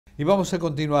Y vamos a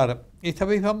continuar. Esta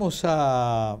vez vamos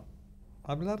a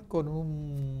hablar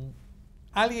con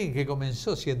alguien que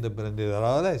comenzó siendo emprendedor,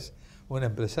 ahora es un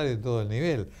empresario de todo el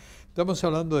nivel. Estamos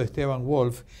hablando de Esteban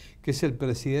Wolf, que es el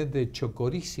presidente de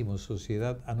Chocorísimo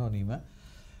Sociedad Anónima,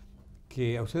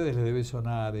 que a ustedes les debe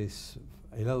sonar, es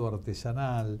helado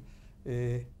artesanal,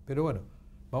 pero bueno,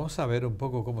 vamos a ver un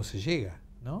poco cómo se llega,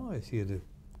 ¿no? Es decir,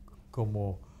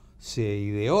 cómo se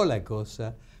ideó la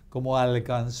cosa, cómo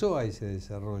alcanzó a ese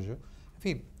desarrollo. En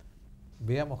fin,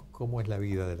 veamos cómo es la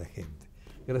vida de la gente.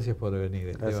 Gracias por venir,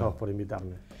 Esteban. Gracias por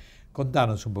invitarme.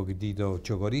 Contanos un poquitito,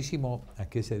 Chocorísimo, ¿a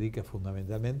qué se dedica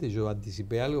fundamentalmente? Yo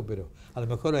anticipé algo, pero a lo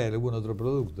mejor hay algún otro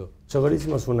producto.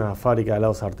 Chocorísimo es una fábrica de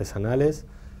helados artesanales,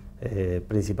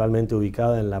 principalmente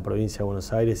ubicada en la provincia de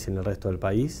Buenos Aires y en el resto del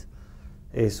país.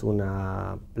 Es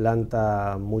una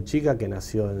planta muy chica que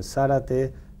nació en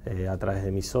Zárate a través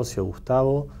de mi socio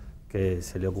Gustavo, que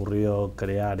se le ocurrió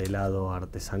crear helado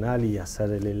artesanal y hacer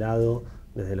el helado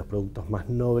desde los productos más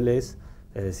nobles,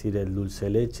 es decir, el dulce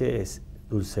de leche es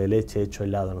dulce de leche hecho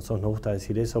helado. A nosotros nos gusta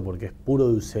decir eso porque es puro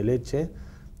dulce de leche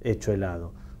hecho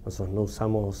helado. Nosotros no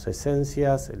usamos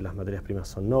esencias, las materias primas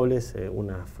son nobles,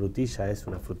 una frutilla es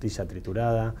una frutilla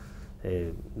triturada,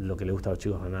 lo que le gusta a los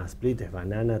chicos banana split es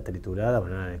banana triturada,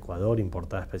 banana de Ecuador,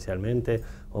 importada especialmente,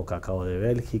 o cacao de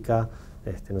Bélgica.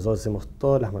 Nosotros hacemos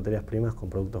todas las materias primas con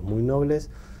productos muy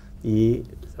nobles y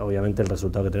obviamente el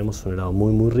resultado que tenemos es un helado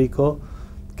muy muy rico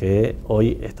que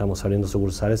hoy estamos abriendo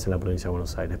sucursales en la provincia de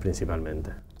Buenos Aires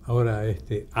principalmente. Ahora,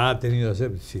 ha tenido que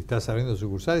hacer, si estás abriendo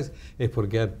sucursales, es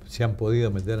porque se han podido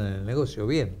meter en el negocio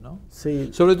bien, ¿no? Sí.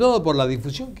 Sobre todo por la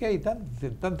difusión que hay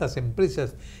tantas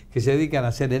empresas que se dedican a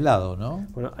hacer helado, ¿no?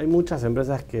 Bueno, hay muchas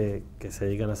empresas que se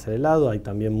dedican a hacer helado, hay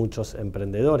también muchos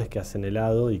emprendedores que hacen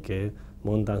helado y que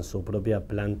montan su propia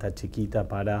planta chiquita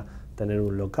para tener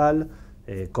un local,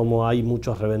 como hay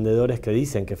muchos revendedores que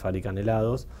dicen que fabrican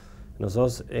helados.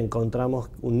 Nosotros encontramos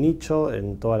un nicho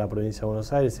en toda la provincia de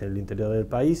Buenos Aires, en el interior del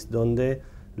país, donde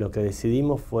lo que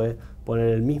decidimos fue poner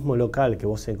el mismo local que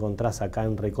vos encontrás acá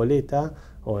en Recoleta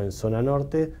o en Zona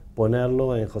Norte,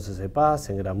 ponerlo en José C. Paz,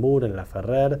 en Granbur, en La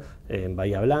Ferrer, en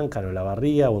Bahía Blanca, en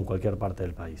Olavarría o en cualquier parte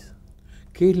del país.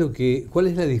 ¿Cuál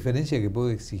es la diferencia que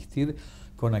puede existir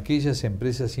con aquellas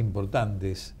empresas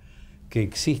importantes que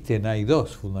existen? Hay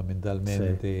dos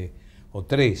fundamentalmente, sí, o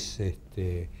tres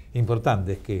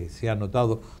importantes que se han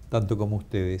notado tanto como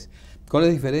ustedes. ¿Cuál es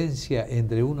la diferencia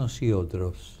entre unos y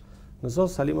otros?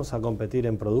 Nosotros salimos a competir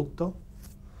en producto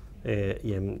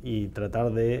y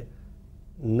tratar de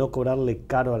no cobrarle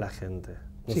caro a la gente.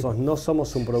 Nosotros no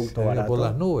somos un producto barato. Por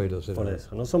las nubes, por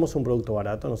eso, no somos un producto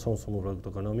barato, no somos un producto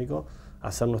económico.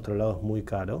 Hacer nuestro helado es muy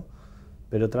caro,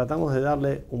 pero tratamos de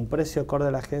darle un precio acorde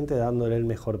a la gente, dándole el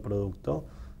mejor producto,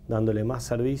 dándole más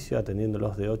servicio,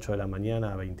 atendiéndolos de 8 de la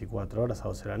mañana a 24 horas, a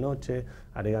 12 de la noche,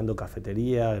 agregando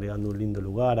cafetería, agregando un lindo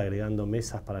lugar, agregando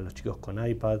mesas para los chicos con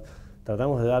iPad.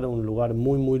 Tratamos de dar un lugar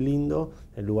muy muy lindo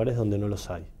en lugares donde no los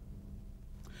hay.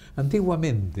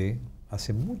 Antiguamente,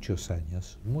 hace muchos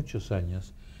años,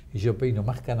 y yo peino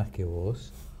más canas que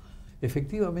vos,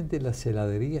 efectivamente las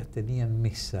heladerías tenían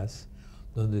mesas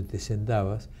donde te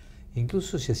sentabas.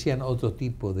 Incluso se hacían otro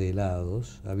tipo de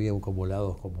helados, había como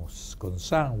helados con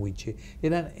sándwiches,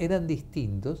 eran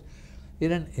distintos,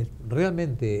 eran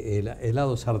realmente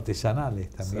helados artesanales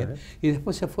también, sí. Y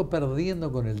después se fue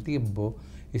perdiendo con el tiempo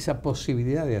esa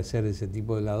posibilidad de hacer ese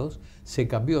tipo de helados, se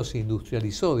cambió, se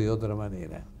industrializó de otra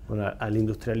manera. Bueno, al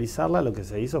industrializarla lo que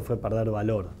se hizo fue perder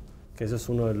valor, que eso es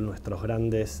uno de nuestros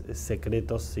grandes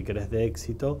secretos, si querés, de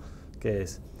éxito, que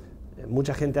es...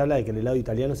 Mucha gente habla de que el helado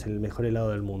italiano es el mejor helado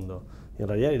del mundo. Y en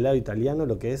realidad el helado italiano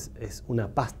lo que es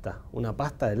una pasta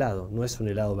de helado, no es un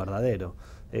helado verdadero.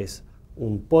 Es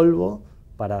un polvo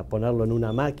para ponerlo en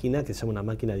una máquina, que se llama una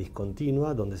máquina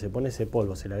discontinua, donde se pone ese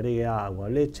polvo, se le agrega agua o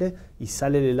leche y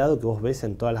sale el helado que vos ves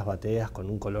en todas las bateas con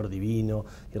un color divino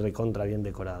y recontra bien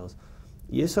decorados.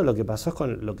 Y eso lo que pasó es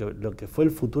con lo que fue el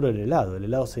futuro del helado. El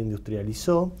helado se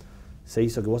industrializó, se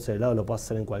hizo que vos el helado lo puedas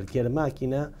hacer en cualquier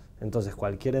máquina. Entonces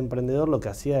cualquier emprendedor lo que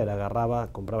hacía era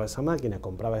compraba esa máquina,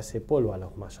 compraba ese polvo a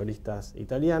los mayoristas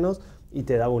italianos y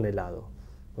te daba un helado.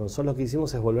 Nosotros lo que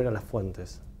hicimos es volver a las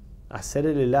fuentes, hacer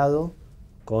el helado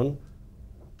con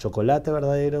chocolate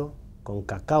verdadero, con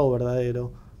cacao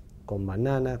verdadero, con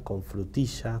banana, con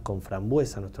frutilla, con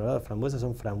frambuesa. Nuestro helado de frambuesa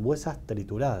son frambuesas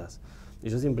trituradas.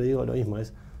 Y yo siempre digo lo mismo,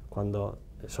 es cuando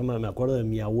yo me acuerdo de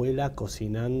mi abuela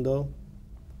cocinando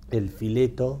el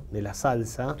fileto de la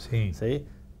salsa, sí. ¿sí?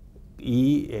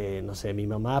 Y, no sé, mi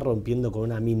mamá rompiendo con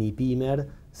una mini pimer,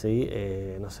 ¿sí?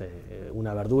 No sé,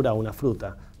 una verdura o una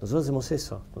fruta. Nosotros hacemos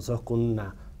eso. Nosotros con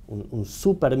un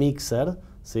super mixer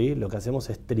 ¿sí? Lo que hacemos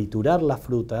es triturar la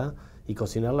fruta y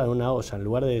cocinarla en una olla, en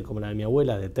lugar de, como la de mi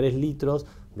abuela, de 3 litros,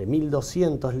 de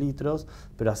 1200 litros,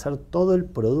 pero hacer todo el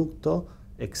producto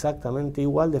exactamente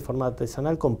igual de forma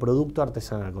artesanal, con producto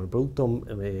artesanal, con el producto,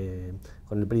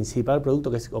 con el principal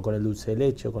producto, que es o con el dulce de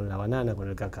leche, o con la banana, con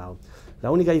el cacao. La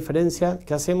única diferencia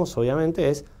que hacemos, obviamente,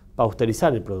 es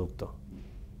pausterizar el producto,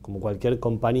 como cualquier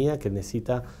compañía que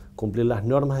necesita cumplir las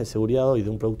normas de seguridad y de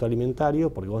un producto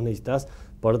alimentario, porque vos necesitas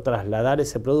poder trasladar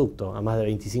ese producto a más de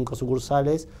 25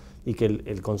 sucursales y que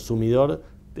el consumidor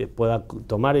pueda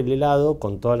tomar el helado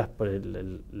con todas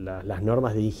las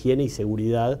normas de higiene y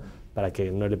seguridad para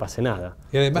que no le pase nada.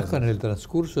 Y además, entonces, con el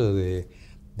transcurso o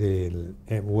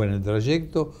en el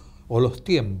trayecto o los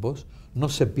tiempos, no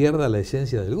se pierda la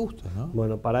esencia del gusto, ¿no?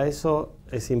 Bueno, para eso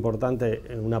es importante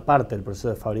en una parte del proceso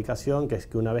de fabricación, que es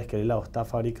que una vez que el helado está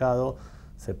fabricado,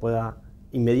 se pueda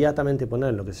inmediatamente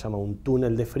poner lo que se llama un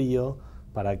túnel de frío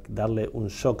para darle un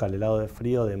shock al helado de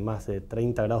frío de más de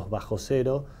 30 grados bajo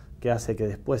cero, que hace que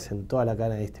después en toda la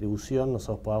cadena de distribución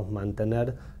nosotros podamos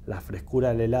mantener la frescura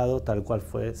del helado tal cual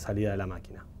fue salida de la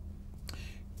máquina.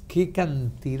 ¿Qué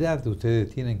cantidad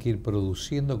ustedes tienen que ir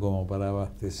produciendo como para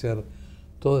abastecer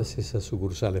todas esas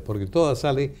sucursales? Porque todas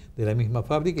sale de la misma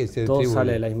fábrica y se distribuye. Todo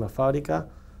sale de la misma fábrica.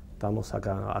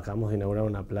 Acabamos de inaugurar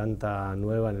una planta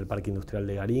nueva en el Parque Industrial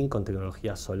de Garín con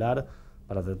tecnología solar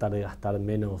para tratar de gastar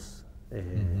menos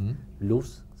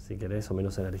luz, si querés, o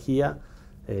menos energía.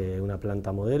 Una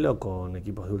planta modelo con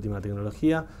equipos de última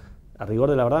tecnología. A rigor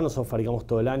de la verdad, nosotros fabricamos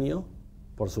todo el año.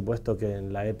 Por supuesto que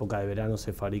en la época de verano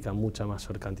se fabrica mucha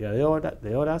mayor cantidad de horas,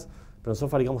 pero nosotros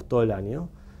fabricamos todo el año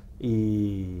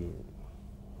y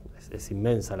es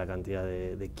inmensa la cantidad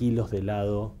de kilos de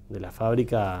helado de la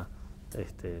fábrica,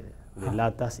 de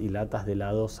latas y latas de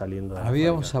helado saliendo de la fábrica.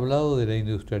 Habíamos hablado de la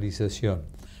industrialización.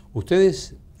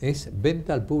 Ustedes es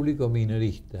venta al público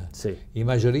minorista, sí, y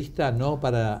mayorista no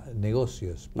para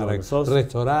negocios, para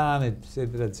restaurantes,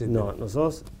 etcétera, etcétera. No,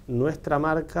 nuestra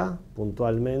marca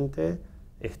puntualmente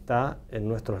está en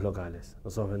nuestros locales.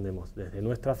 Nosotros vendemos desde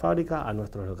nuestra fábrica a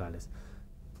nuestros locales.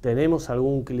 Tenemos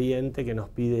algún cliente que nos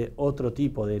pide otro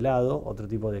tipo de helado, otro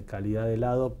tipo de calidad de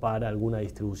helado para alguna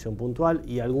distribución puntual,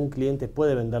 y algún cliente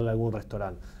puede venderle a algún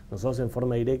restaurante. Nosotros en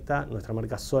forma directa, nuestra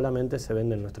marca solamente se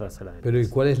vende en nuestras heladerías. Pero ¿y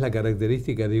cuál es la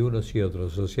característica de unos y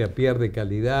otros? O sea, ¿pierde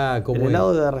calidad? ¿Cómo el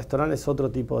helado de restaurante es otro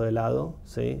tipo de helado,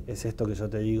 ¿sí? Es esto que yo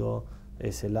te digo,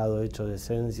 es helado hecho de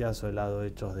esencias o helado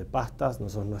hecho de pastas.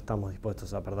 Nosotros no estamos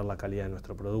dispuestos a perder la calidad de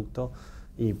nuestro producto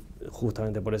y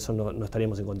justamente por eso no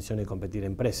estaríamos en condiciones de competir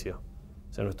en precio.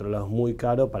 O sea, nuestro helado es muy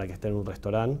caro para que esté en un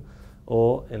restaurante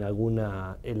o en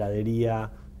alguna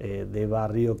heladería de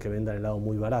barrio que venda helado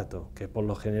muy barato, que por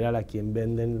lo general a quien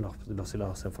venden los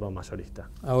helados en forma mayorista.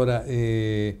 Ahora,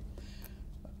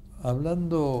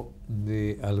 hablando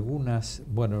de algunas,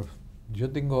 bueno, yo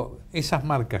tengo esas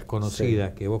marcas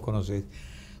conocidas, sí, que vos conocés.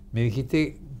 Me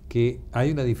dijiste que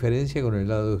hay una diferencia con el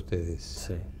helado de ustedes.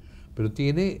 Sí. Pero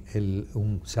tiene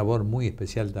un sabor muy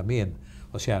especial también.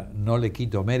 O sea, no le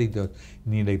quito méritos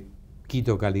ni le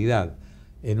quito calidad.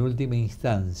 En última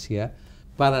instancia,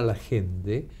 para la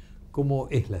gente, ¿cómo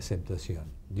es la aceptación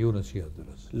de unos y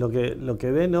otros? Lo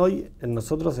que ven hoy en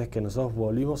nosotros es que nosotros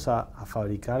volvimos a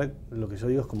fabricar lo que yo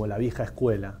digo es como la vieja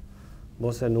escuela.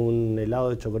 Vos en un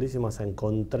helado de chocolísimo vas a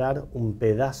encontrar un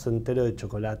pedazo entero de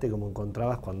chocolate como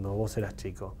encontrabas cuando vos eras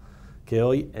chico. Que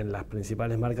hoy en las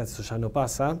principales marcas eso ya no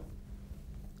pasa,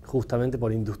 justamente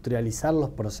por industrializar los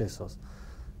procesos.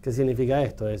 ¿Qué significa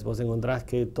esto? Vos encontrás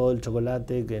que todo el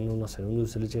chocolate, que en un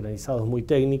dulce de leche granizado es muy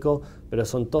técnico, pero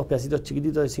son todos pedacitos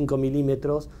chiquititos de 5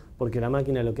 milímetros, porque la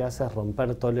máquina lo que hace es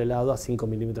romper todo el helado a 5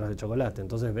 milímetros de chocolate.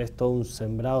 Entonces ves todo un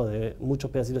sembrado de muchos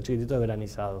pedacitos chiquititos de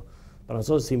granizado. Para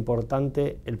nosotros es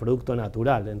importante el producto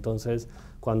natural. Entonces,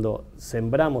 cuando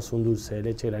sembramos un dulce de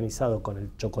leche granizado con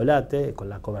el chocolate, con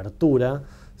la cobertura,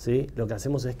 ¿sí? Lo que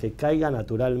hacemos es que caiga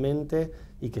naturalmente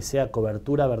y que sea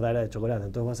cobertura verdadera de chocolate.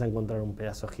 Entonces vas a encontrar un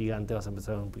pedazo gigante, vas a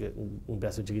empezar un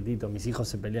pedazo chiquitito. Mis hijos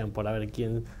se pelean por a ver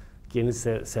quién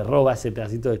se roba ese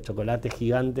pedacito de chocolate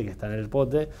gigante que está en el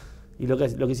pote. Y lo que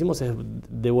hicimos es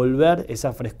devolver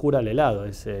esa frescura al helado.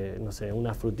 No sé,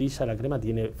 una frutilla, la crema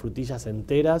tiene frutillas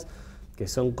enteras que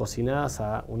son cocinadas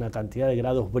a una cantidad de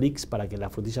grados Brix para que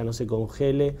la frutilla no se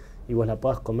congele y vos la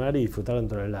puedas comer y disfrutar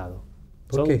dentro del helado.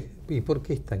 ¿Y por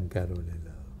qué es tan caro el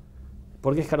helado?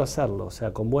 Porque es caro hacerlo, o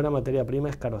sea, con buena materia prima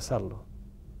es caro hacerlo.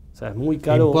 O sea, es muy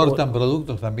caro. ¿Importan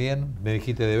productos también? Me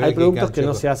dijiste de Bélgica. Hay productos que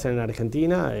no se hacen en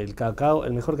Argentina. El cacao,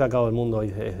 el mejor cacao del mundo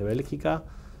es de Bélgica.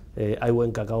 Hay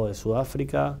buen cacao de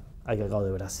Sudáfrica, hay cacao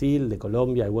de Brasil, de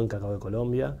Colombia, hay buen cacao de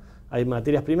Colombia. hay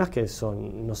materias primas que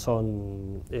no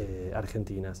son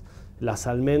argentinas. Las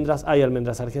almendras, hay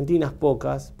almendras argentinas,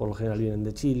 pocas, por lo general vienen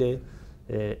de Chile.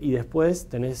 Y después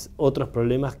tenés otros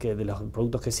problemas que de los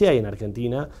productos que sí hay en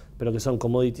Argentina, pero que son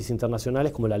commodities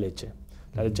internacionales como la leche.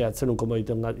 La leche, al ser un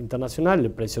commodity internacional,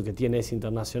 el precio que tiene es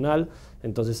internacional,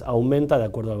 entonces aumenta de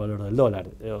acuerdo al valor del dólar.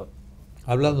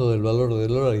 Hablando del valor del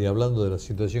dólar y hablando de la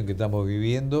situación que estamos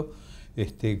viviendo,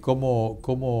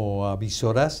 ¿cómo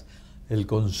avisorás el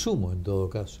consumo en todo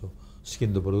caso,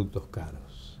 siendo productos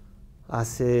caros?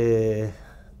 Te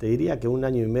diría que 1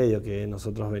 año y medio que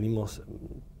nosotros venimos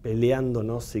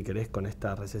peleándonos, si querés, con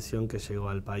esta recesión que llegó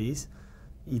al país,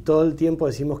 y todo el tiempo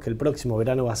decimos que el próximo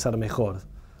verano va a ser mejor.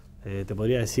 Te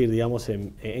podría decir, digamos,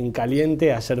 en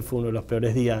caliente, ayer fue uno de los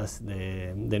peores días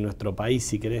de nuestro país,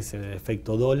 si querés, el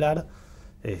efecto dólar,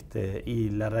 y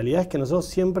la realidad es que nosotros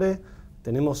siempre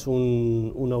tenemos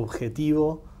un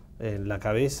objetivo en la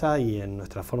cabeza y en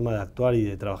nuestra forma de actuar y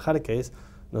de trabajar, que es,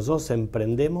 nosotros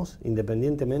emprendemos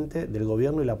independientemente del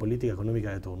gobierno y la política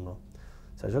económica de turno.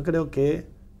 O sea, yo creo que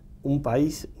un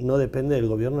país no depende del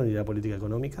gobierno ni de la política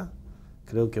económica.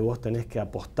 Creo que vos tenés que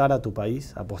apostar a tu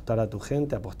país, apostar a tu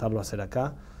gente, apostarlo a hacer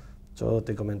acá. Yo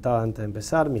te comentaba antes de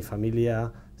empezar, mi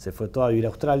familia se fue toda a vivir a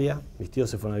Australia, mis tíos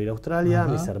se fueron a vivir a Australia,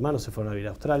 mis hermanos se fueron a vivir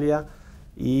a Australia,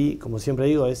 y como siempre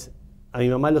digo, a mi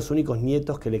mamá los únicos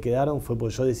nietos que le quedaron fue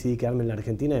porque yo decidí quedarme en la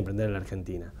Argentina y emprender en la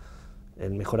Argentina.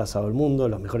 El mejor asado del mundo,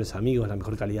 los mejores amigos, la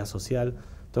mejor calidad social.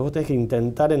 Entonces vos tenés que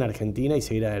intentar en Argentina y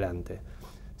seguir adelante.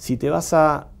 Si te vas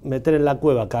a meter en la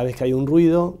cueva cada vez que hay un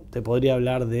ruido, te podría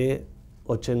hablar de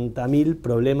 80.000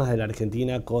 problemas de la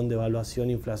Argentina con devaluación,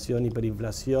 inflación,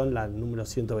 hiperinflación, la número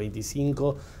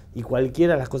 125 y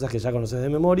cualquiera de las cosas que ya conoces de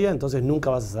memoria, entonces nunca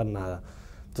vas a hacer nada.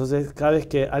 Entonces, cada vez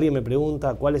que alguien me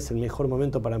pregunta cuál es el mejor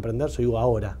momento para emprender, yo digo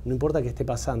ahora. No importa qué esté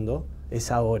pasando,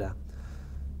 es ahora.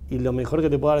 Y lo mejor que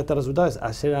te puedo dar este resultado es,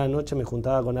 ayer a la noche me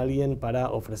juntaba con alguien para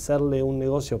ofrecerle un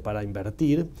negocio para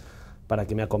invertir, para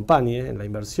que me acompañe en la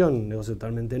inversión, un negocio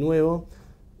totalmente nuevo,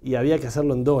 y había que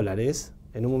hacerlo en dólares,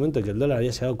 en un momento en que el dólar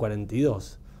había llegado a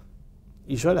 42.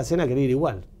 Y yo a la cena quería ir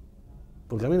igual,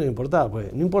 porque a mí no me importaba,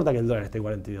 pues no importa que el dólar esté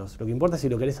 42, lo que importa es si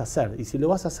lo querés hacer, y si lo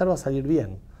vas a hacer va a salir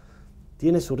bien.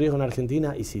 Tiene su riesgo en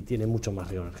Argentina y sí, tiene mucho más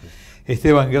riesgo en Argentina.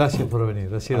 Esteban, gracias por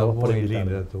venir, ha sido muy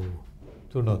linda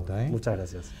tu nota. Muchas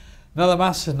gracias. Nada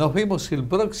más, nos vemos el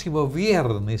próximo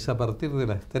viernes a partir de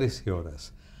las 13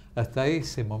 horas. Hasta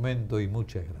ese momento y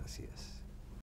muchas gracias.